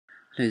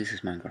Hello, this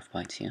is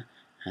MinecraftByte here,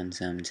 and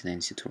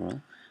today's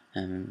tutorial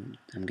I'm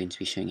going to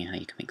be showing you how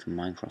you can make the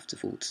Minecraft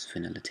default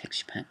vanilla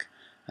texture pack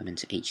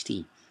into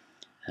HD.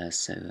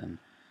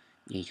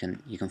 You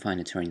can find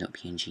a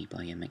terrain.png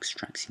by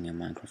extracting your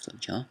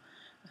Minecraft.jar.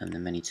 There are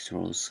many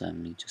tutorials.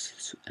 You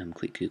just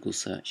quick Google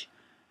search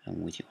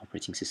with your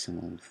operating system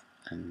will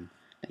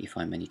let you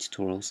find many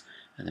tutorials.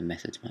 The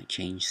method might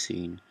change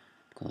soon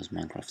because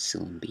Minecraft's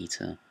still in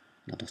beta.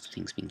 A lot of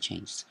things being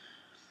changed.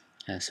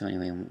 So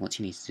anyway, what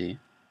you need to do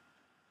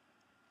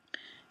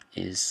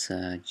is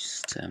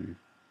just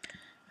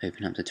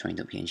open up the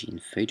terrain.png in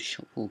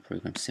Photoshop or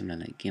program similar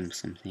like GIMP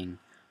something.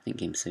 I think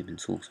GIMP's open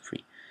source for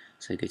free.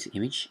 So go to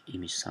image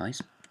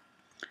size,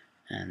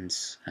 and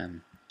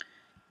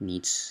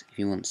if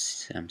you want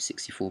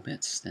 64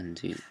 bits, then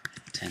do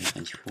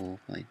 1024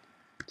 by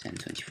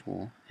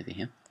 1024 over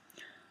here.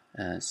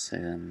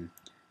 You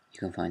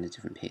can find the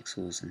different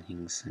pixels and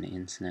things on the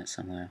internet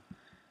somewhere.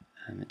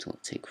 It'll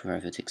take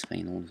forever to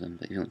explain all of them,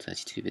 but if you want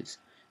 32 bits,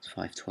 it's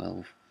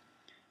 512.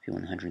 If you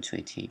want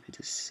 128 bits,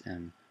 it's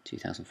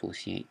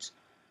 2048,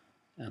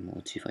 or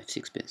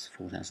 256 bits,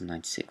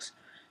 4096.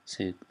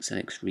 So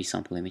select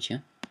resample image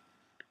here,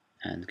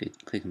 and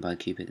click on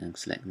bicubic and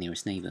select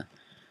nearest neighbor.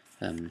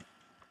 And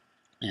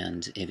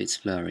if it's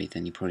blurry,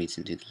 then you probably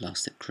didn't do the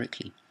last step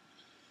correctly.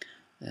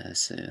 You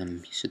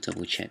should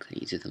double check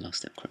that you did the last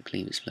step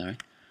correctly if it's blurry.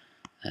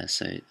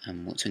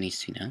 What we need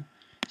to do now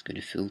is go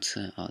to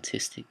filter,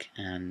 artistic,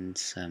 and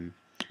something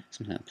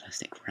like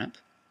plastic wrap.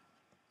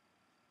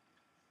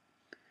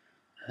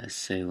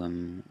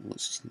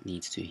 What you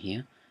need to do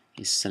here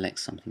is select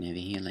something over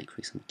here, like for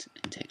example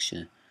in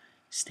texture,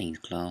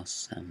 stained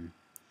glass.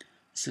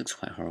 This looks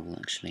quite horrible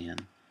actually. You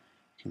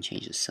can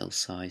change the cell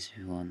size if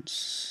you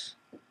want.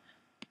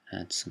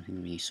 Add something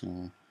really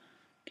small.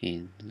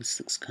 Okay, this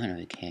looks kind of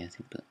okay I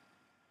think, but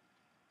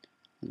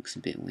it looks a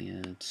bit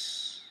weird.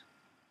 So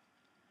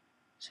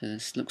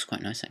this looks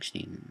quite nice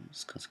actually.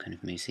 It's got kind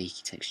of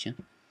mosaic texture.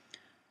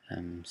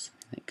 Something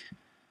like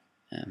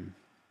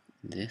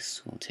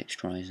this, or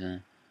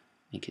texturizer,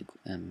 make it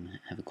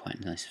have a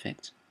quite nice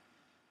effect.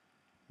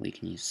 Or you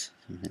can use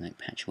something like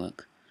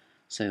patchwork.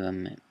 So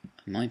in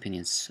my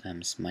opinion,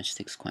 smudge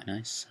stick's quite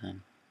nice.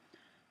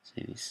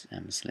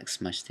 Select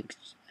smudge stick,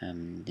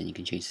 then you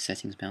can change the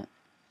settings about.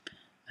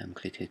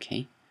 Click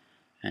OK,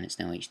 and it's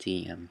now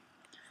HD.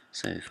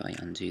 So if I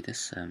undo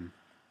this,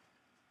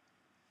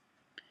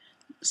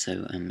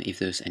 if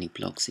there's any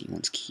blocks that you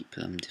want to keep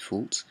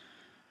default,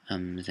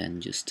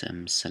 then just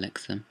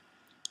select them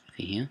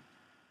over here.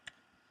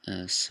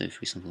 So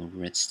for example,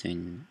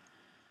 redstone,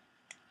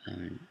 as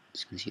you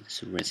can see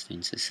this is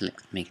redstone, so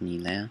select make a new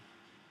layer,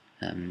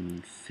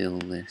 fill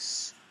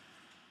this,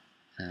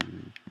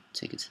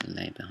 take it to the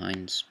layer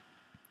behind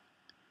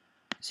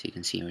so you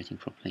can see everything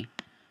properly,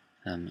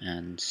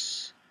 and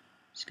as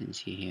you can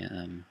see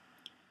here,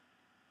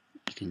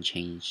 you can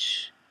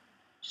change,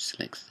 just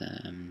select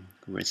the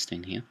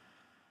redstone here,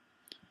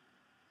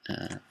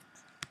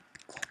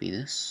 copy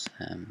this,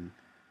 and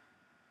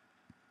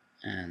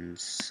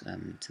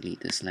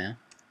delete this layer.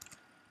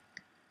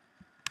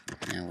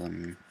 Now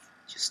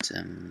just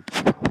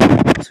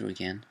filter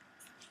again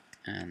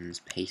and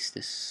paste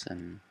this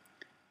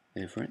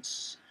over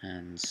it,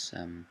 and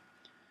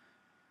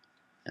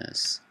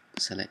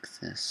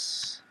select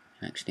this,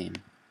 actually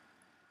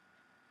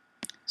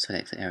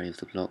select the area of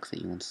the block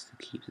that you want to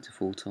keep the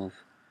default of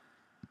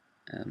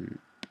in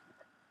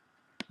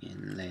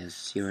layer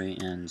 0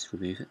 and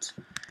remove it,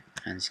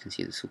 and as you can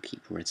see this will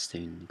keep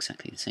redstone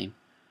exactly the same.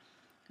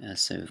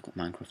 So I've got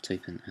Minecraft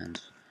open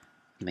and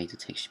made the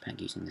texture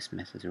pack using this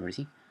method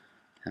already.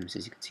 So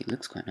as you can see, it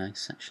looks quite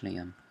nice actually,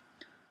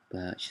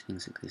 but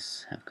things like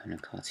this have kind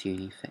of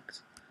cartoony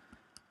effect.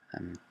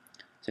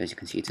 So as you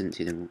can see, it didn't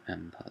do the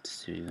part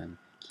to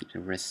keep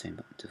the redstone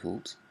button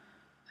default,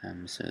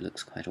 so it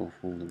looks quite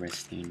awful. The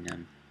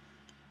redstone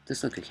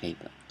does look okay,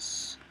 but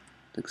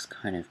looks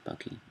kind of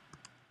buggy,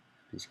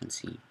 as you can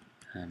see.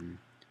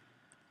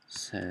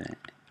 As you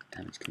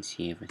can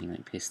see, everything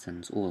like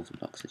pistons, all of the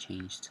blocks are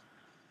changed.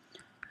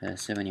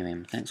 So anyway,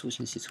 thanks for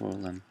watching this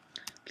tutorial.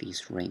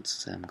 Please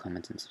rate,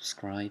 comment and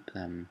subscribe.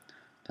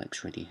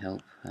 Likes really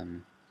help.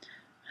 And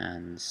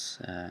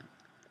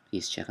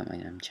please check out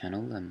my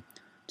channel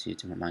to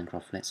do more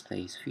Minecraft Let's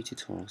Plays, a few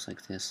tutorials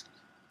like this.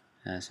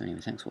 So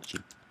anyway, thanks for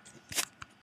watching.